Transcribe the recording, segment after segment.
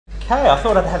Okay, I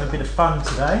thought I'd have a bit of fun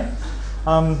today.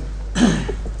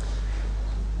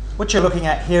 What you're looking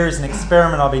at here is an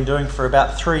experiment I've been doing for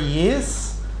about 3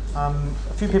 years. A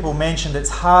few people mentioned it's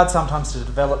hard sometimes to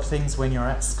develop things when you're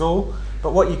at school,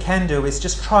 but what you can do is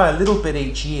just try a little bit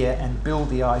each year and build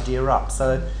the idea up.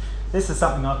 So this is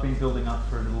something I've been building up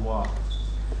for a little while.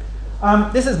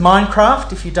 This is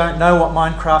Minecraft. If you don't know what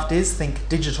Minecraft is, think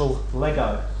digital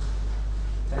Lego.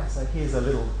 Okay, so here's a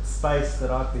little space that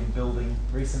I've been building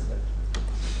recently.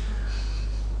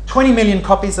 20 million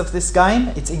copies of this game.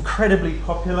 It's incredibly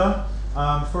popular.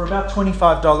 For about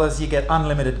 $25 you get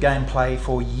unlimited gameplay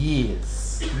for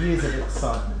years of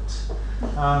excitement.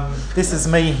 This is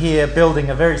me here building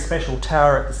a very special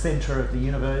tower at the centre of the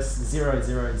universe,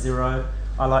 000.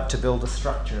 I like to build a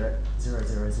structure at 000 in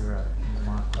the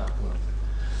Minecraft world.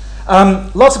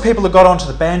 Lots of people have got onto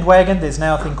the bandwagon. There's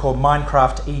now a thing called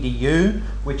Minecraft EDU,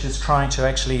 which is trying to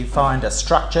actually find a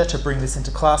structure to bring this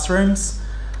into classrooms.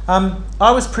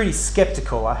 I was pretty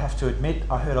skeptical, I have to admit.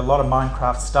 I heard a lot of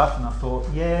Minecraft stuff and I thought,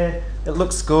 yeah, it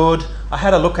looks good. I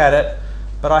had a look at it,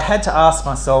 but I had to ask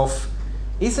myself,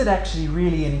 is it actually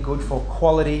really any good for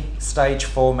quality stage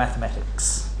 4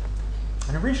 mathematics?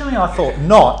 And originally I thought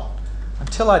not,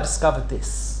 until I discovered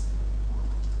this.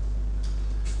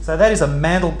 So that is a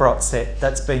Mandelbrot set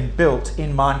that's been built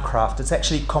in Minecraft. It's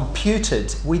actually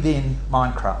computed within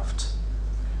Minecraft.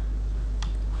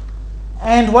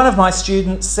 And one of my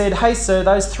students said, hey sir,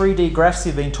 those 3D graphs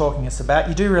you've been talking us about,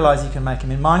 you do realise you can make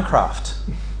them in Minecraft.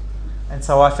 And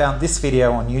so I found this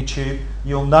video on YouTube.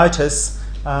 You'll notice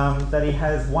that he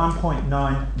has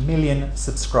 1.9 million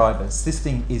subscribers. This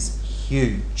thing is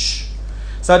huge.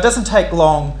 So it doesn't take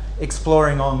long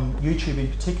exploring on YouTube in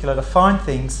particular to find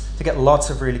things, to get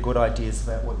lots of really good ideas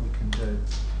about what you can do.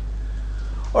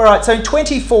 Alright, so in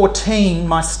 2014,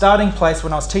 my starting place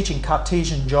when I was teaching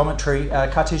Cartesian geometry,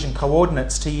 Cartesian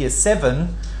coordinates to year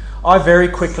 7, I very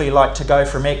quickly like to go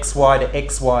from x, y to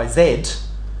x, y, z,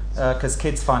 because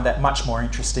kids find that much more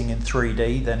interesting in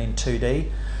 3D than in 2D.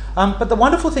 But the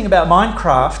wonderful thing about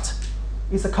Minecraft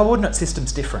is the coordinate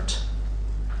system's different.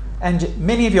 And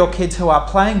many of your kids who are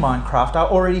playing Minecraft are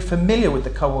already familiar with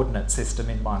the coordinate system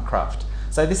in Minecraft.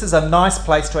 So this is a nice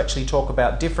place to actually talk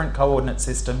about different coordinate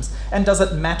systems, and does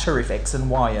it matter if x and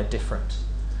y are different?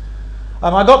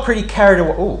 I got pretty carried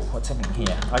away. Oh, what's happening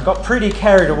here? I got pretty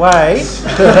carried away.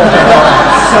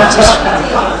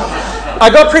 I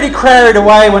got pretty carried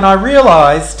away when I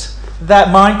realised that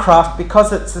Minecraft,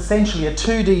 because it's essentially a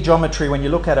 2D geometry when you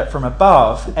look at it from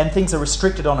above, and things are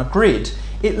restricted on a grid,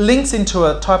 it links into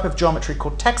a type of geometry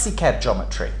called taxicab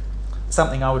geometry.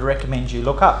 Something I would recommend you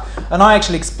look up. And I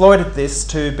actually exploited this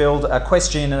to build a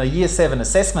question in a year 7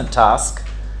 assessment task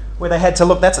where they had to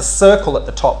look, that's a circle at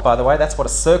the top by the way, that's what a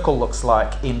circle looks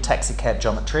like in taxicab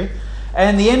geometry.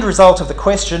 And the end result of the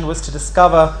question was to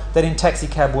discover that in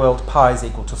taxicab world pi is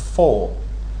equal to 4.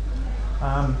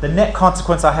 The net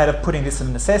consequence I had of putting this in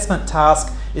an assessment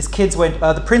task is kids went,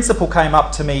 the principal came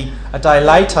up to me a day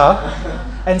later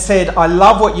and said, I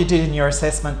love what you did in your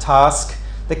assessment task.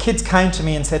 The kids came to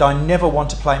me and said, I never want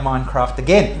to play Minecraft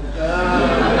again.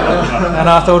 And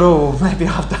I thought, oh, maybe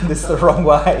I've done this the wrong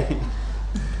way.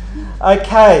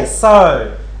 Okay,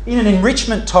 so in an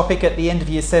enrichment topic at the end of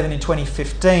year 7 in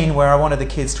 2015, where I wanted the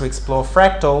kids to explore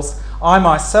fractals, I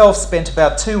myself spent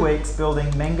about 2 weeks building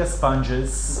Menga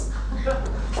sponges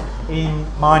in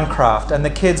Minecraft, and the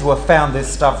kids found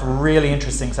this stuff really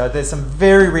interesting. So there's some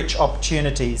very rich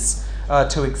opportunities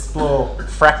to explore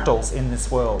fractals in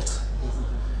this world.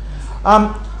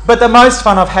 But the most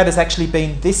fun I've had has actually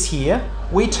been this year.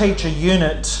 We teach a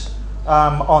unit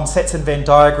on sets and Venn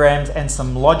diagrams and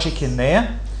some logic in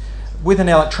there. With an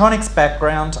electronics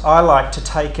background, I like to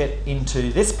take it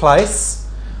into this place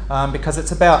because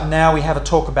it's about, now we have a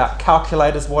talk about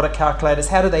calculators. What are calculators?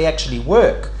 How do they actually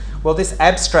work? Well, this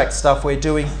abstract stuff we're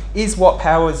doing is what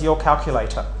powers your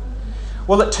calculator.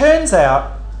 Well, it turns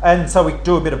out, and so we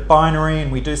do a bit of binary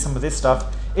and we do some of this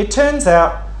stuff, it turns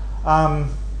out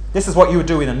this is what you would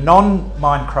do in a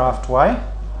non-Minecraft way.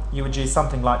 You would use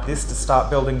something like this to start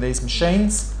building these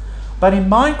machines. But in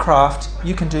Minecraft,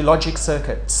 you can do logic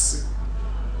circuits.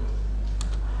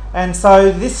 And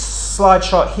so this slide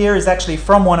shot here is actually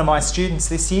from one of my students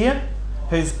this year,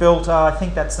 who's built, I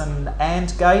think that's an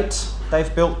AND gate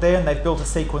they've built there, and they've built a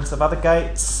sequence of other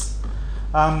gates.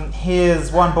 Here's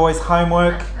one boy's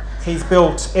homework. He's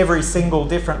built every single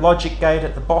different logic gate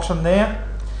at the bottom there.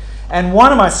 And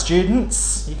one of my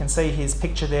students, you can see his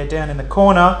picture there down in the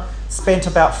corner, spent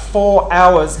about 4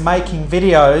 hours making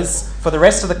videos for the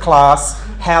rest of the class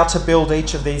how to build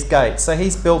each of these gates. So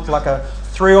he's built like a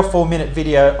 3 or 4 minute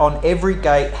video on every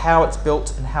gate, how it's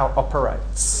built and how it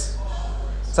operates.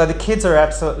 So the kids are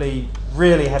absolutely,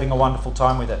 really having a wonderful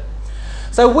time with it.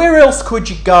 So where else could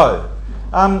you go?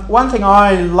 One thing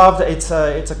I love, it's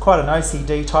quite an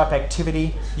OCD type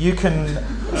activity. You can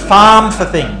farm for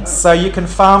things. So you can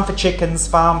farm for chickens,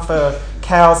 farm for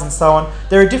cows and so on.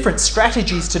 There are different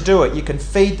strategies to do it. You can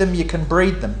feed them, you can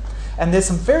breed them. And there's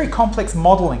some very complex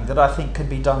modelling that I think can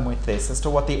be done with this as to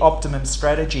what the optimum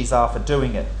strategies are for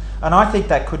doing it. And I think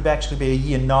that could actually be a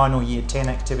Year 9 or Year 10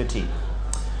 activity.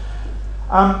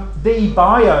 The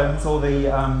biomes, or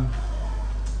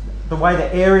the way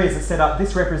the areas are set up,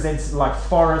 this represents like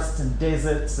forests and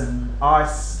deserts and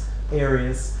ice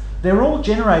areas. They're all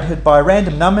generated by a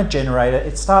random number generator.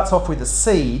 It starts off with a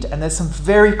seed, and there's some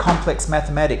very complex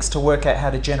mathematics to work out how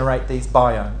to generate these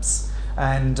biomes.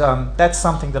 And that's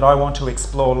something that I want to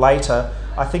explore later.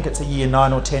 I think it's a Year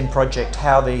 9 or 10 project,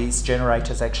 how these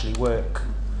generators actually work.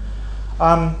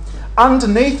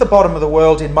 Underneath the bottom of the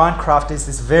world in Minecraft is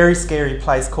this very scary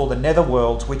place called the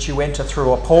Netherworld, which you enter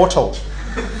through a portal.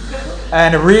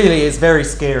 And it really is very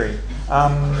scary.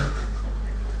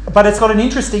 But it's got an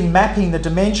interesting mapping. The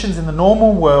dimensions in the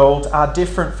normal world are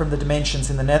different from the dimensions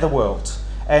in the Netherworld.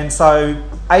 And so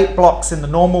 8 blocks in the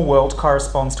normal world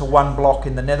corresponds to 1 block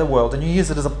in the Netherworld, and you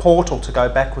use it as a portal to go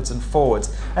backwards and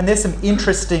forwards. And there's some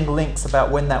interesting links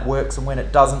about when that works and when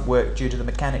it doesn't work due to the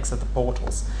mechanics of the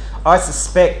portals. I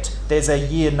suspect there's a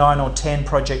Year 9 or 10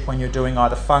 project when you're doing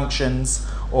either functions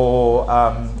or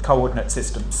coordinate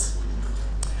systems.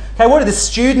 Okay, what do the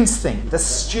students think? The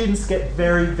students get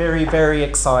very, very, very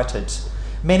excited.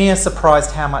 Many are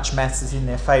surprised how much maths is in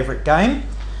their favourite game.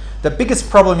 The biggest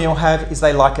problem you'll have is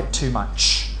they like it too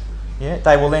much. Yeah?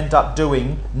 They will end up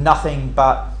doing nothing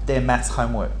but their maths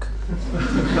homework.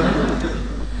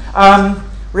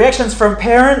 Reactions from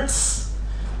parents.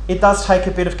 It does take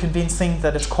a bit of convincing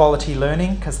that it's quality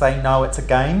learning because they know it's a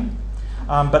game,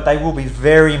 but they will be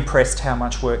very impressed how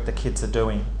much work the kids are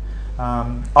doing.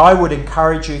 I would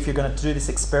encourage you, if you're going to do this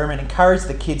experiment, encourage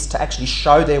the kids to actually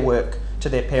show their work to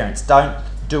their parents. Don't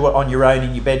do it on your own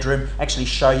in your bedroom. Actually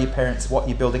show your parents what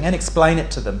you're building and explain it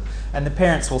to them. And the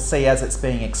parents will see as it's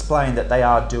being explained that they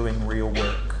are doing real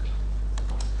work.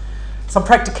 Some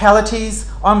practicalities.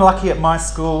 I'm lucky at my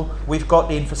school. We've got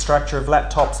the infrastructure of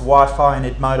laptops, Wi-Fi and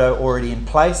Edmodo already in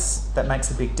place. That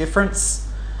makes a big difference.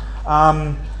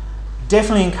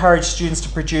 Definitely encourage students to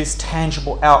produce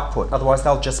tangible output, otherwise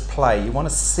they'll just play. You want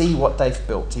to see what they've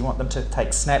built. You want them to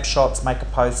take snapshots, make a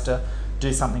poster,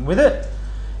 do something with it.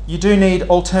 You do need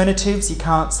alternatives. You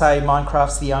can't say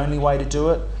Minecraft's the only way to do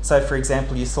it. So for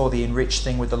example, you saw the enrich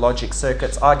thing with the logic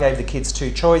circuits. I gave the kids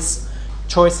 2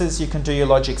 choices. You can do your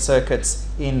logic circuits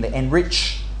in the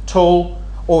enrich tool,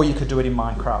 or you could do it in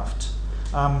Minecraft.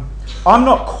 I'm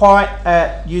not quite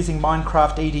at using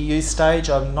Minecraft EDU stage.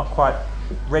 I'm not quite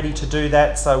ready to do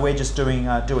that, so we're just doing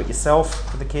do it yourself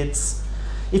for the kids.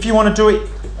 If you want to do it,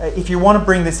 if you want to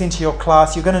bring this into your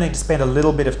class, you're going to need to spend a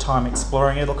little bit of time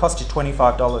exploring it. It'll cost you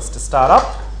 $25 to start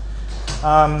up,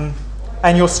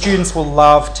 and your students will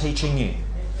love teaching you.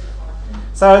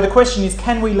 So the question is,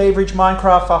 can we leverage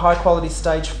Minecraft for high quality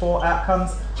stage 4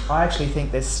 outcomes? I actually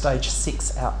think there's stage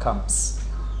 6 outcomes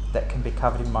that can be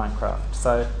covered in Minecraft.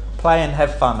 So play and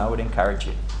have fun, I would encourage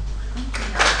you.